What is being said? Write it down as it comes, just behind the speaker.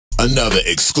Another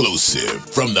exclusive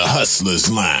from the Hustlers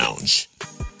Lounge.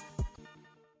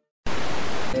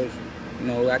 You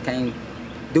know, I can't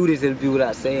do this interview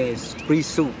without saying free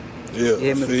soup. Yeah, you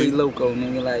hear me? Free loco,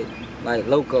 nigga, like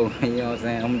loco. You know what I'm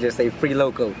saying? I'm gonna just say free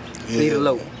loco. Free the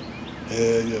loco.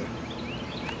 Yeah.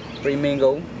 Free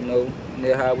Mingo. You know,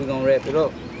 that's how we gonna wrap it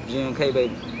up. GMK,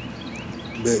 baby.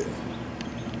 Bet.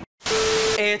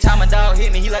 Every time a dog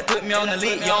hit me, he like put me on the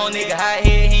lead. Young nigga hot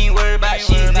head, he ain't worried about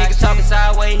shit. Nigga talking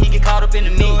sideways, he get caught up in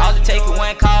the meat. All it take is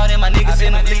one call, then my niggas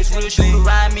in the bleach. Real shooter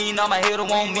around me, know my hitter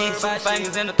want me. 2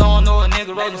 fingers in the thorn, know a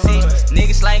nigga rolling seats.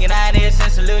 Nigga slanging iron ass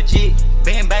since a little G.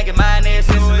 Been back in mine ass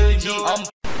since a little G.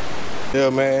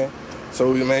 Yeah, man.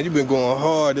 So, man, you been going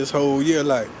hard this whole year.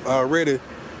 Like, already,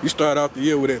 you started off the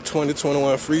year with that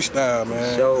 2021 freestyle,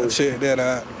 man. Sure. Check that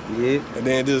out. Yeah. And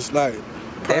then just, like...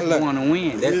 That's going to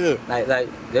win. That's, yeah.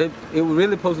 It was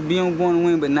really supposed to be on going to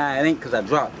win, but nah, it ain't because I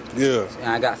dropped it. Yeah.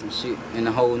 And I got some shit in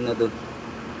a whole nother,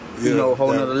 you know,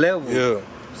 whole nother level. Yeah.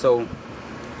 So,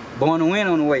 Born to Win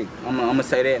on the way. I'm gonna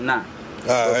say that now.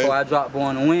 Before I drop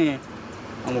Born to Win,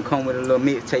 I'm gonna come with a little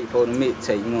mixtape for the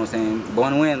mixtape. You know what I'm saying?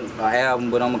 Born to Win, an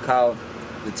album, but I'm gonna call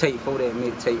the tape for that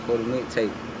mixtape for the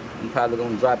mixtape. I'm probably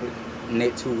gonna drop it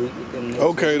next 2 weeks.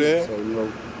 Okay, then. So, you know,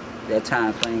 that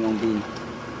time frame gonna be.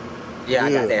 Yeah,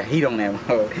 I got that heat on that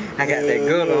one. I got that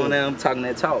good on there. I'm talking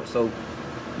that talk. So,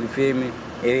 you feel me?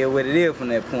 It is what it is from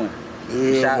that point.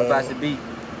 Shout out to Beat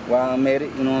while I'm at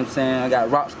it. You know what I'm saying? I got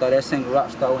Rockstar, that single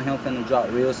Rockstar with him finna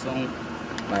drop real soon.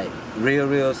 Like,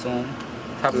 real soon.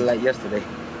 Probably like yesterday.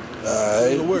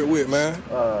 Alright. What to work with, man?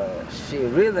 Shit,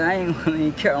 really, I ain't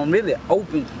really care. I'm really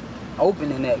open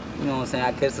in that. You know what I'm saying?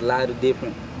 I catch a lot of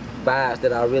different vibes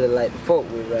that I really like to fuck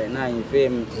with right now. You feel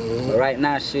me? But right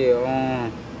now, shit,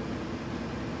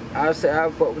 I say I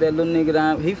fuck with that little nigga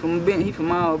down. He from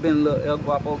all been little El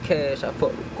Guapo Cash. I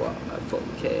fuck with Guap. I fuck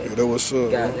with Cash. Yeah, that what's up.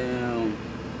 Goddamn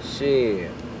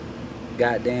shit.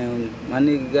 Goddamn my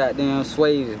nigga goddamn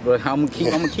Swayze, bro. I'm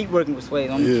gonna keep working with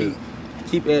Swayze. I'm gonna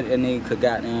keep at that nigga, cause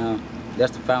goddamn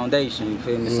that's the foundation, you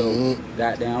feel me? So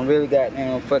goddamn really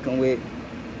goddamn fucking with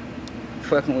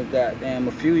goddamn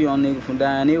a few young niggas from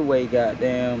down that way,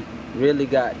 goddamn, really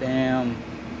goddamn.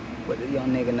 What the young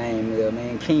nigga name is,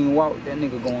 man? King Walk, that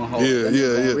nigga going hard.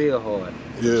 Going real hard.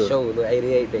 Yeah. For sure, the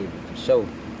 88 baby, for sure.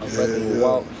 I'm fucking with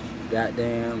Walk.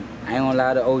 Goddamn, I ain't gonna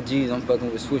lie to OGs, I'm fucking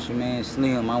with Swisher, man,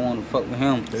 Slim. I wanna fuck with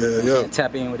him. Yeah.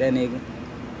 Tap in with that nigga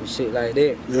and shit like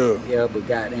that. Yeah, but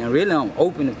goddamn, really I'm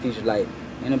open to feature. Like,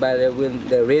 anybody that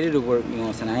ready to work, you know what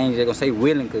I'm saying? I ain't just gonna say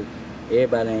willing, cause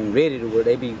everybody ain't ready to work.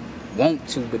 They be want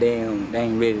to, but they ain't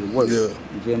ready to work. Yeah.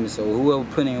 You feel me? So whoever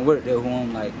put in work, that's who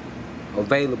I'm like,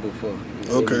 available for.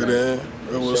 Okay, then.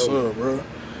 That's what's up, bro.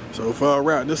 So if I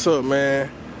wrap this up, man,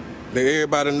 let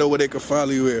everybody know where they can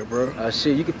follow you at, bro.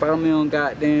 Shit, you can follow me on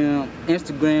goddamn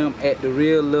Instagram at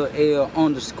 @TheRealLilL_.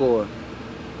 @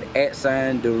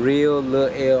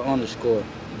 TheRealLilL_.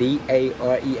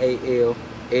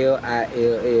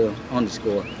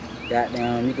 DAREALLILL_.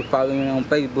 Goddamn, you can follow me on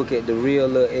Facebook at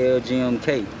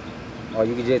TheRealLilL_GMK. Or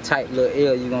you can just type Lil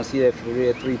L, you gonna see that For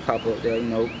Real 3 pop up there, you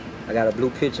know. I got a blue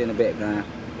picture in the background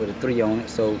with a 3 on it,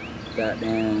 so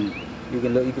goddamn, you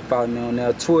can follow me on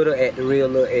there. Twitter at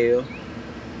TheRealLilL.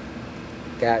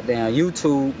 Goddamn,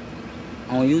 YouTube.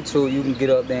 On YouTube, you can get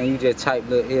up there and you just type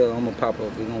Lil L, I'm gonna pop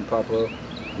up. It's gonna pop up.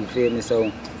 You feel me?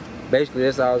 So basically,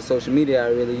 that's all the social media I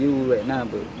really use right now.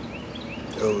 But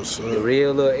Yo, what's up? The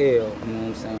Real Lil L, you know what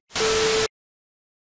I'm saying?